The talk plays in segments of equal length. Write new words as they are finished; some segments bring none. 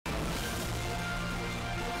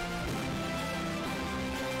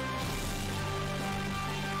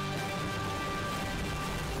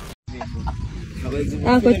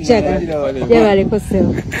Ako chaga. Jabale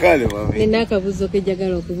kosewa. Kale mami. Nina akabuzo ke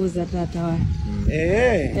jagala okubuza tata wa.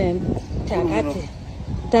 Takate.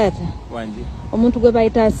 Tata. Wanji. Omuntu gwe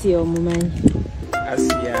bayita Asiya omumanyi.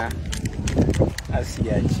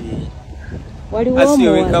 Asiya chi. Waliwo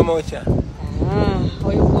Asiya wekamocha.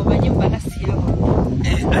 Oyo omanyi mbaga Asiya.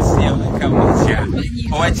 Asiya wekamocha.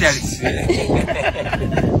 Owachalisi.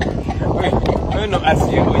 No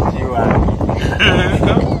Asiya ojiwa.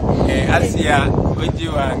 Asiya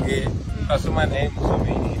ojiwange asoma naye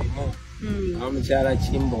musomerimu. Omukyala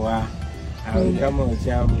Kimbowa.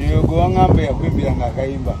 Awekamocha. Yogo ngambe yakwimbira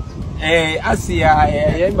ngakayimba. Asiya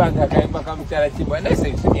yayimbaga akayimba kamukyala Kimbowa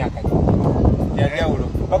nase myaka yajawulo.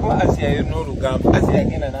 Bakwa Asiya y'olugamba. Asiya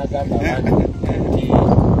agenda n'agamba abantu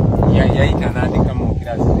yayita n'andika mu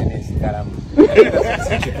kirasi n'esigalamu.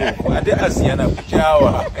 Ate Asiya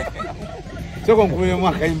nakukyawa. Soko nkuye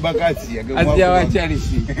mwaka imbaka Asiya wa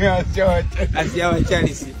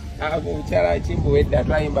Charles. Mukyala Kimbowa edda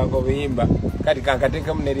twayimba obuyimba kati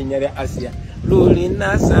kankateka mu nerinnya lya Asiya. Luli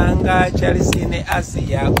nasanga Charles ne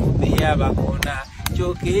Asiya kumbe yabakona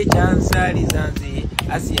kyoke kyansaliza nze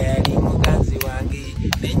Asiya yali muganzi wange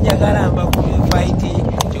nenjagala mba ku fight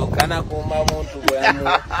kyokka nakuuma muntu bulamu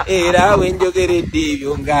era wenjogeredde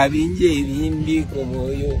ebyo ng'abinje ebimbi ku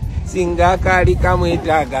mwoyo singa kaali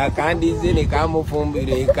kamwetaaga kandize ne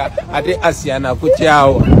kamufumbireka ate Asiya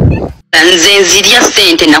nakukyawa. Nze nzirya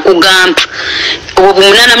ssente nakugamba obwo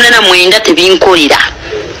 889 tebinkolera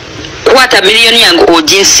kwata miliyoni yange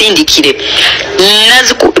oginsindikire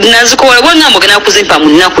nazikola bwanga mugenda kuzimpa mu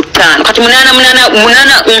nnaku 5 kati 8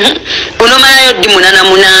 bunomalayo ddi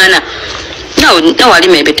 8 nawali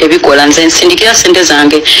mebe tebikola nze nsindikira ssente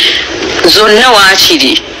zange zonna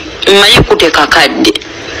waakiri mmanyi kuteka kadde.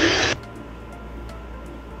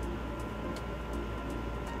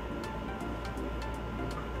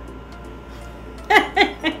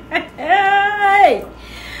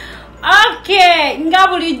 Okay,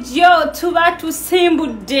 ngabulijjo tuba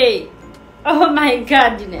tusimbudde. Oh my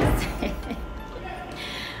goodness.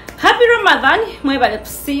 Happy Ramadan, mwebale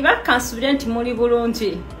kusiiba kansubire nti muli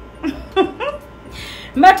bulungi.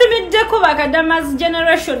 Mbatumiddeko bakadamazi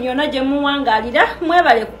generation yona gye muwangalira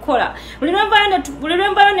mwebale kukola. Buli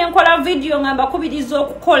lwembayo nenkola video ngamba kubiriza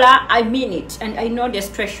okukola I mean it and I know the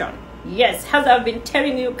situation. Yes, as I've been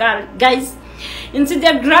telling you guys, into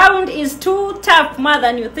the ground is too tough more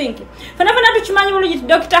than you think. Fanafana tuchimanyi bulungi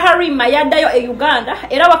Dr. Harima yaddayo e Uganda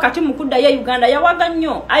era wakati mukudda ya Uganda yawaga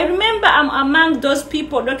nnyo. I remember I'm among those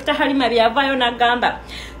people Dr. Harima byavayo nagamba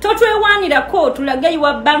totwewanirako tulage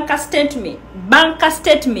your bank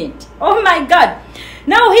statement. Oh my God,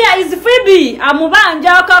 now here is Pheobe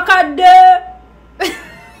amubanja kakadde.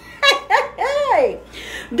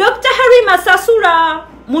 Dr. Harima sasula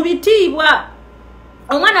mubitibwa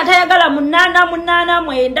omwana tayagala munana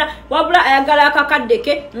mwenda wabula ayagala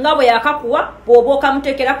akakaddeke nga bwe yakakuwa bwoboka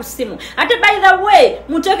mutekera ku simu. Ate by the way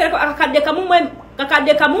mutekera akakadde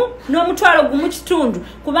kamu n'omutwalo gumu kitundu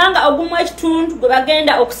kubanga ogumu ekitundu gwe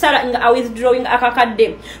bagenda okusala nga withdrawing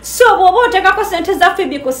akakadde. So bwoba otekako sente za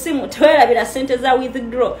Pheobe ku simu tewerabira sente za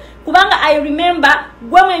withdraw kubanga I remember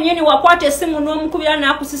gwe mwenyewe wakwata esimu n'omukubira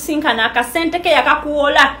n'akusisinkana akasente ke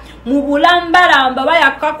yakakuwola mu bulambalamba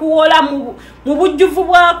bayakakuwola mu bujjuvu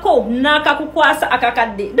bwako n'akakukwasa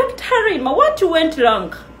akakadde. Dr. Harima, what went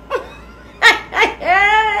wrong?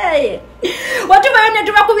 Watubayone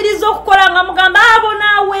tubakubiriza okukola nga mugamba abo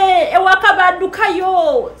nawe ewaka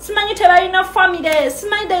baddukayo simanyi tebalina family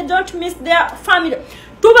simanyi they don't miss their family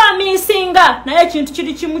tuba misinga naye ekintu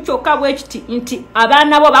kiri kimu kyokka bwe kiti nti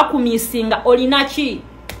abaana bo bakumisinga olina ki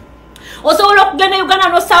osobola okugenda Uganda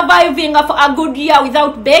no surviving for a good year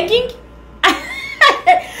without begging.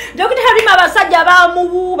 Dr. Harima abasajja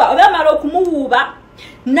bamuwuuba obamala okumuwuuba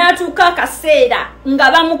natuka kaseera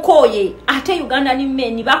nga bamukoye ate Uganda ni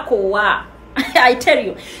meni bakowa. I tell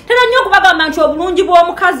you tera nnyo kubagamba nti obulungi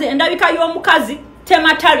bw'omukazi endabika y'omukazi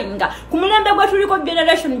temataringa ku mulembe gwe tuliko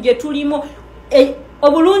generation gye tulimo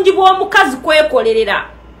obulungi bw'omukazi kwekolerera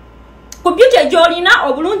ku beauty gy'olina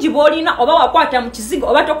obulungi bw'olina oba wakwata mu kizigo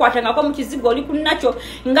oba tokwatangako mu kizigo oli kunnakyo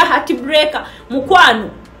nga heart breaker mukwano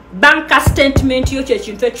bank statement yo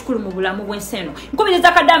kintu ekikulu mu bulamu bw'enseno.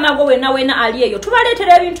 Nkubiriza kadama go wena ali eyo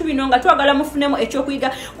tubaleetera ebintu bino nga twagala mufunemu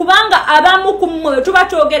ekyokuyiga kubanga abamu ku mmwe tuba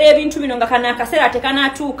twogera ebintu bino nga kana akaseera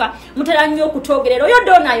tekanatuuka mutera nnyo okutwogerera oyo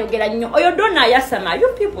dona ayogera nnyo oyo dona ayasama. You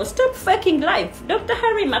people stop faking life. Dr.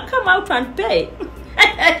 Harima, come out and pay.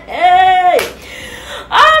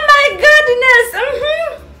 Oh my goodness.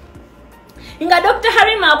 Nga Dr.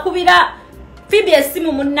 Harima akubira Pheobe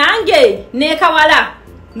esimu munange nekawala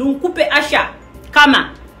nunkupe Usher Karma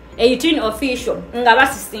 18 official nga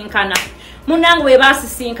basisinkana munange we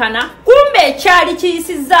basisinkana kumbe ekyali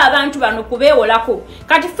kiyisizza abantu bano kubeewolako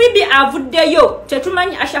kati Pheobe avuddeyo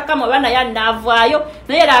tetumanyi Usher Karma bana yanavaayo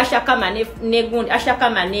naye era Usher Karma ne gundi Usher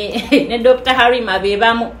Karma ne Dr. Harima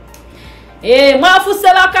bebamu mwafuse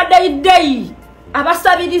bakadaiddai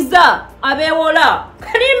abasabiriza abeewola.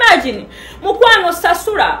 Can you imagine mukwano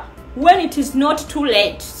sasula when it is not too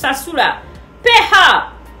late. Sasula pay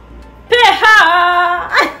her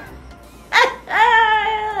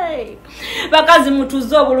bakazi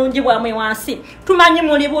mutuze obulungi bwamwe wansi tumanyi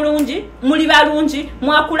muli bulungi muli balungi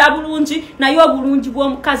mwakula bulungi naye obulungi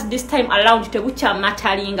bw'omukazi this time around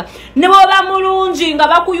tebukyamatalinga ne bwoba mulungi nga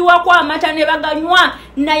bakuyuwako amata ne baganywa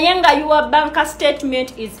naye nga your bank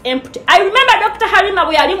statement is empty. I remember Dr. Harima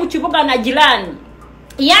bwe yali mu kibuga na jirani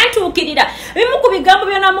yantuukirira bimu ku bigambo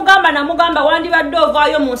byonna namugamba wandibadde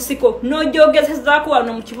ovaayo mu nsiko n'ojogezezaako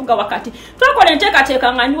wano mu kibuga wakati twakola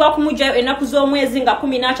enteekateeka nga ndi wakumugyayo ennaku z'omwezi nga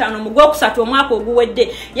 15 mu Gwokusatu omwaka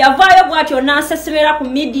oguwedde yavaayo bw'atyo n'ansesemera ku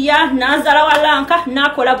midiya n'anzala walanka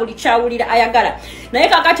n'akola buli kyawulira ayagala naye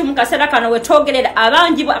kakati mu kaseera kano we twogerera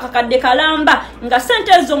abangi akakadde kalamba nga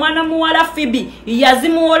sente ezo omwana muwala Pheobe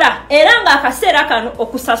yazimuwola era nga akaseera kano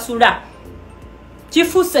okusasula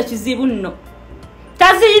kifuuse kizibu nno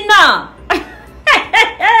tazina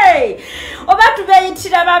oba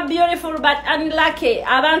tubeyitira ba beautiful but unlucky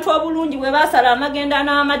abantu obulungi bwe basala amagenda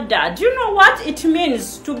n'amadda. Do you know what it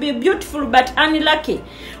means to be beautiful but unlucky?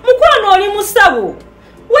 Mukwano oli musawo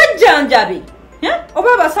wejjanjabi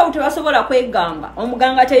oba abasawo tebasobola kweganga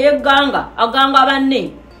omuganga teyeganga aganga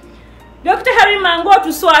banne. Dr. Harima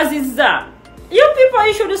ng'otuswazizza. You people,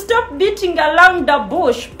 you should stop beating around the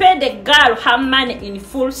bush. Pay the girl her money in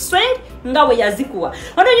full swing. Ngawe yazikuwa.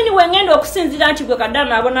 Ono nyini wengendo okusinzira nti gwe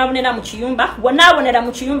kadama abonabonera mu kiyumba. Bonabonera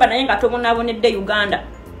mu kiyumba naye nga tobonabonedde Uganda.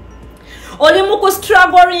 Oli muku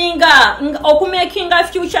strugglinga okumakinga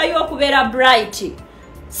future yo okubeera bright.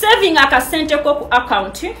 Saving akasente ko ku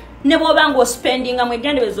account. Ne bw'obanga spendinga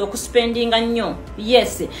mwegendereza okuspendinga nnyo.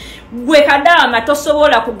 Yes. Gwe kadama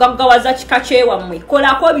tosobola kugaggawaza kika kyewammwe.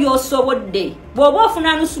 Kolako by'osobodde. Bw'oba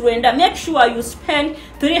ofuna nusu lwenda, make sure you spend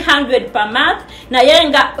 300 per month naye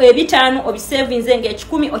nga ebitaano obisavinze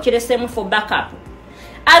ng'ekikumi okiresemu for backup.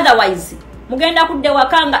 Otherwise, mugenda kudde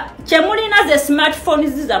wakanga kyemulina ze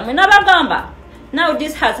smartphones zammwe nabagamba. Now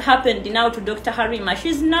this has happened now to Dr. Harima.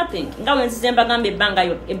 She's nothing. Ngawe nzizemba gambe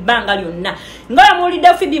ebbanga lyonna. Ngawe mulide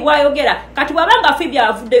Pheobe bwayogera. Kati wabanga Pheobe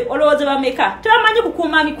avudde olowooza bameka. Tebamanyi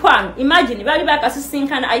kukuuma mikwano. Imagine bali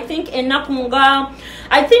bakasisinkana. I think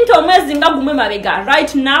omwezi nga gumwe mabega.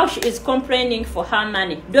 Right now she is complaining for her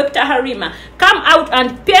money. Dr. Harima, come out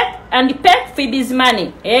and pay Pheobe's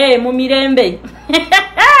money. Hey, mumirembe.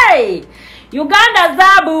 Hey, Uganda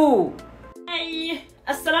zabu. Hey.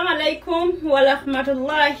 Assalamu alaikum wa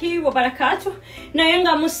rahmatullahi wa barakatuh.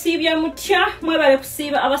 Nayenga musibya mutya mwebale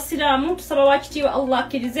kusiba abasiramu tusaba wakitiwa Allah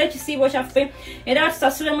kirize kisibo kyaffe era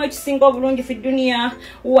tusasulemu ekisinga obulungi fi dunia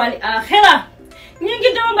wal akhirah.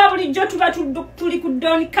 Nyingidde nga bulijjo tuba tuli ku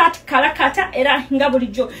doni kat kalakata era nga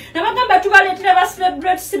bulijjo nabagamba tubaleetera ba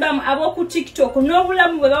celebrities bamu ab'oku TikTok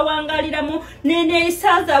n'obulamu bwe bawangaliramu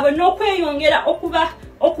n'eneyisa zaabwe n'okweyongera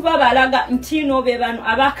okuba balaga nti no be bano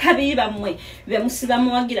abakabi bamwe be musiba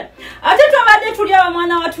muwagira. Ate twabadde tuli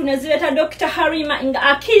abamwana watu nezibeta Dr. Harima nga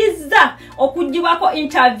akiriza okugibwako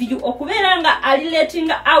interview okubeera nga ali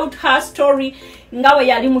letting out her story nga we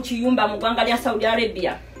yali mu kiyumba mu ggwanga lya Saudi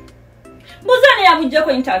Arabia. Muzane ya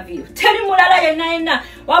mujjeko interview. Teri mulala yenna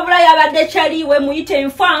wabula yabadde kyaliwe muyite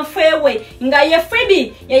enfanfewe nga ye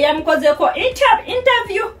Pheobe yamukozeko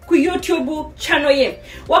interview ku YouTube channel ye.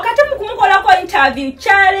 Wakati mukumukolako interview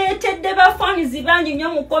kyaleetedde bafanizi bangi nnyo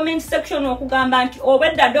mu comment section okugamba nti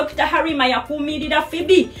obedda Dr. Harima yakuumirira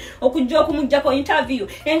Pheobe okujja okumujjako interview.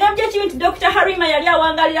 Engambye ki nti Dr. Harima yali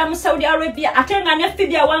awangalira mu Saudi Arabia ate nga ne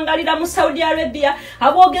Pheobe awangalira mu Saudi Arabia.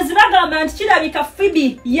 Aboogezi bagamba nti kirabika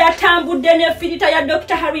Pheobe yatambudde ne filita ya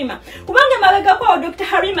Dr. Harima. Kubanga mabega kwa Dr.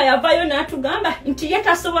 Harima yavayo n'atugamba nti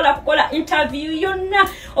yetasobola kukola interview yonna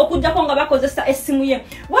okujjako nga bakozesa essimu ye.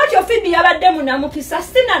 Watyo Pheobe yabadde munamukisa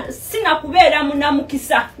sina kubeera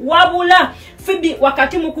munamukisa wabula Pheobe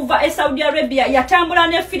wakati mu kuva Saudi Arabia yatambula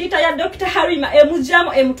ne filita ya Dr. Harima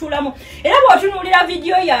emujjamu emutulamu. Era bw'otunuulira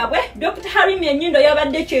video yaabwe Dr. Harima ennyindo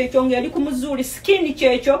yabadde kyekyo ng'eri ku muzuuli skin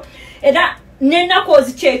kyekyo era nena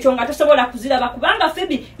kozi kyekyo nga tosobola kuziraba kubanga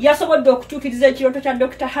Pheobe yasobodde okutuukiriza ekirooto kya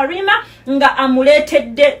Dr. Harima nga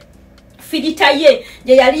amuleetedde filita ye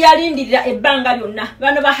je yali yalindirira ebbanga lyonna.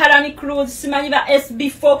 Bano ba Harani Cruz, simanyi ba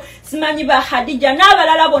SB4, simanyi ba Hadija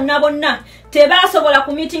n'abalala bonna tebasobola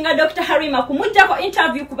ku meetinga Dr. Harima kumujjako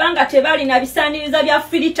interview kubanga tebali na bisaniriza bya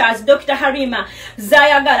filters Dr. Harima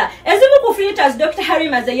zayagala. Ezimu ku filters Dr.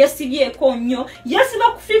 Harima ze yesibyeko nnyo, yesiba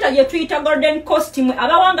ku filter ye tuyita golden costume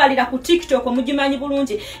abawangalira ku TikTok mugimanyi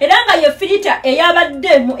bulungi. Era nga ye filter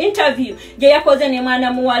eyabadde mu interview gye yakoze ne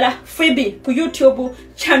mwana muwala Pheobe ku YouTube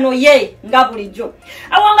channel ye nga bulijjo.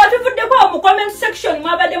 Awanga tuvuddeko mu comment section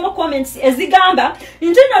mwabaddemu comments ezigamba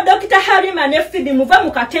ntino Dr. Harima ne Pheobe muva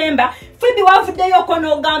mu katemba. Pheobe wavuddeyo ko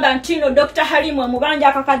n'ogamba ntino Dr. Harima mubanja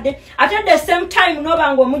akakadde at the same time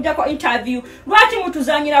n'obanga omujjako interview lwaki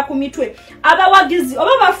mutuzanyira ku mitwe abawagizi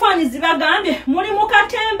oba bafanizi bagambye muli mu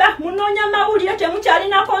katemba munoonya mawulire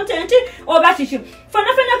temukyalina content oba kiki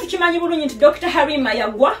fana tukimanyi bulungi nti Dr. Harima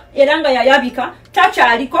yagwa era nga yayabika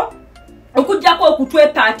takyaliko okujjako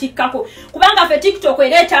okutwepaatikkako kubanga fe TikTok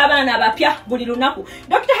ereeta abaana abapya buli lunaku.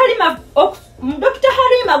 Dr.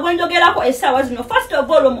 Harima gwenjogerako essaawa zino first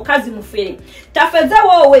of all omukazi mufere tafeze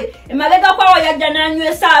woowe emabega kwawo yajja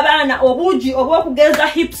n'anywesa abaana obuugi obw'okugeza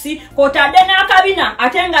hips kw'otadde n'akabina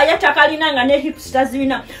ate nga ye takalina nga ne hips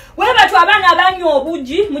tazirina. Webatyo abaana abanywa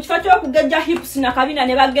obuugi mu kifo ky'okugejja hips nakabina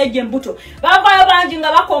ne bagejja embuto bavaayo bangi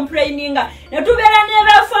nga bacomplaininga ne tubeera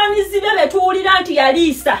n'ebafanizi be betuwulira nti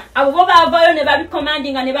yaliisa abo bo baavaayo ne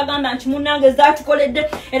babicommandinga ne bagamba nti munnange zaatukoledde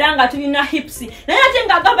era nga tulina hips naye ate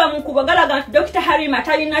nga gava mu nkubo galaga nti Dr. Harima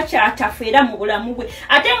talina kyatafeera mu bulamu bwe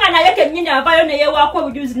ate nga naye kennyini avaayo ne yeewaako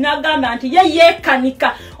obujulizi n'agamba nti ye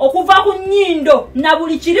yeekanika okuva ku nnyindo na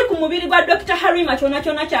buli kiri ku mubiri gwa Dr. Harima kyonna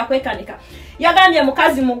kyonna kyakwekanika. Yagambye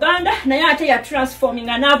mukazi muganda naye ate ya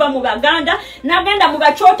transforminga n'ava mu baganda n'agenda mu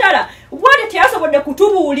bakyotala bwate teyasobodde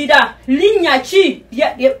kutubuulira linnya ki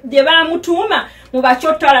lye bamutuuma mu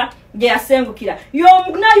bakyotala gye yasengukira.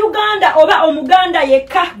 Uganda oba omuganda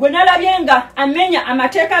yekka gwe nalabye nga amenya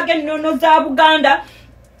amateeka g'ennono za Buganda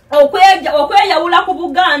okweyawula ku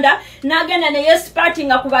Buganda n'agenda ne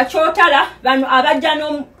yesipatinga ku bakyotala bano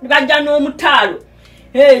abajja n'omutaalo.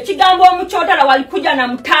 Kigambo omukyotala walikuja na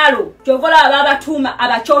mutalo kyovola ababatuuma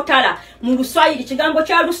abakyotala mu Luswayiri kigambo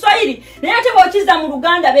kya Luswayiri naye ate bw'okiza mu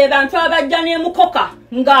Luganda be bantu abajja n'emukoka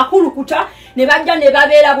ng'akulukuta ne bajja ne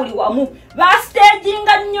babeera buli wamu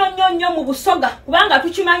bastaginga nnyo mu Busoga kubanga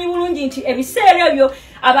tukimanyi bulungi nti ebiseera ebyo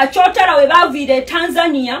abakyotala we baviire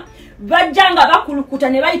Tanzania bajja nga bakulukuta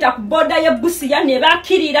ne bayita ku boda ye Busia ne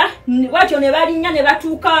bakirira watyo ne balinnya ne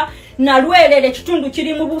batuuka na Lwerere kitundu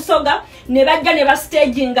kiri mu Busoga ne bajja ne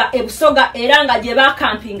bastaginga e Busoga era nga gye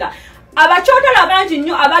bakampinga. Abakyotala bangi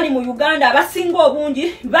nnyo abali mu Uganda abasinga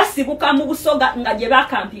obungi basibuka mu Busoga nga gye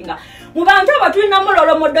bakampinga. Mu bantu abo tulina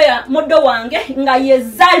Mulolo moddo wange nga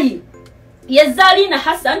Yezali na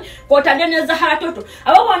Hassan kw'otadde ne Zahara Toto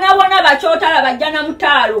abo bonna bakyotala bajja na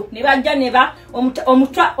mutaalo ne bajja ne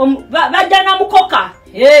bajja na mukoka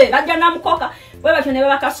bajja na mukoka bwe batyo ne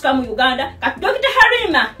babakasuka mu Uganda. Kati Dr.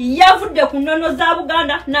 Harima yavudde ku nnono za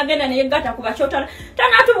Buganda n'agenda ne yegatta ku bakyotala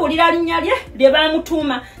tanaatubuulira linnya lye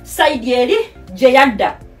bamutuuma sayidi eri gye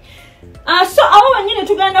yadda. So awo wennyini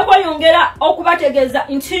tugenda kweyongera okubategeeza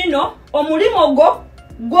nti nno omulimu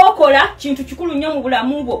gwokola kintu kikulu nnyo mu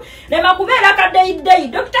bulamu bwo. Lema kubeera kaddeyideyi.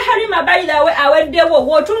 Dr. Harima by the way aweddewo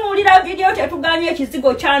w'otunuulira video tetuganye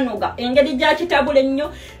ekizigo kyanoga engeri gyakitabula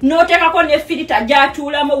ennyo n'oteekako ne filita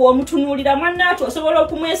gyatuulamu w'omutunuulira mwannaatu osobola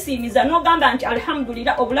okumwesiimiza n'ogamba nti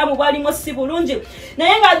alhamdulillah obulamu bwalimu si bulungi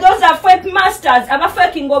naye nga those are fake masters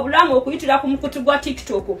abafakinga obulamu okuyitira ku mukutu gwa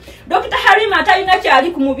TikTok. Dr. Harima talina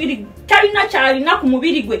kyali ku mubiri talina kyalina ku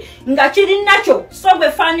mubiri gwe nga kirinakyo so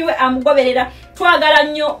gwe faani we amugoberera twagala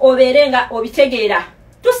nnyo obeere nga obitegeera.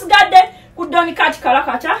 Tusigadde ku Donikat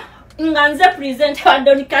Kalakata nga nze presenter wa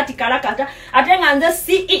Donikat Kalakata ate nga nze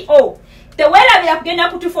CEO. Teweerabira kugenda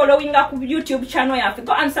kutufollowinga ku YouTube channel yaffe.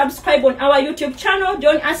 Go and subscribe on our YouTube channel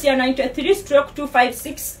Don Asia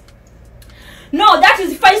 93/256. No, that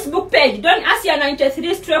is Facebook page Don Asia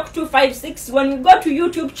 93/256. When we go to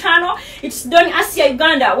YouTube channel it's Don Asia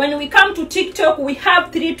Uganda. When we come to TikTok we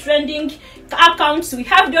have 3 trending accounts. We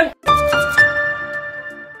have Don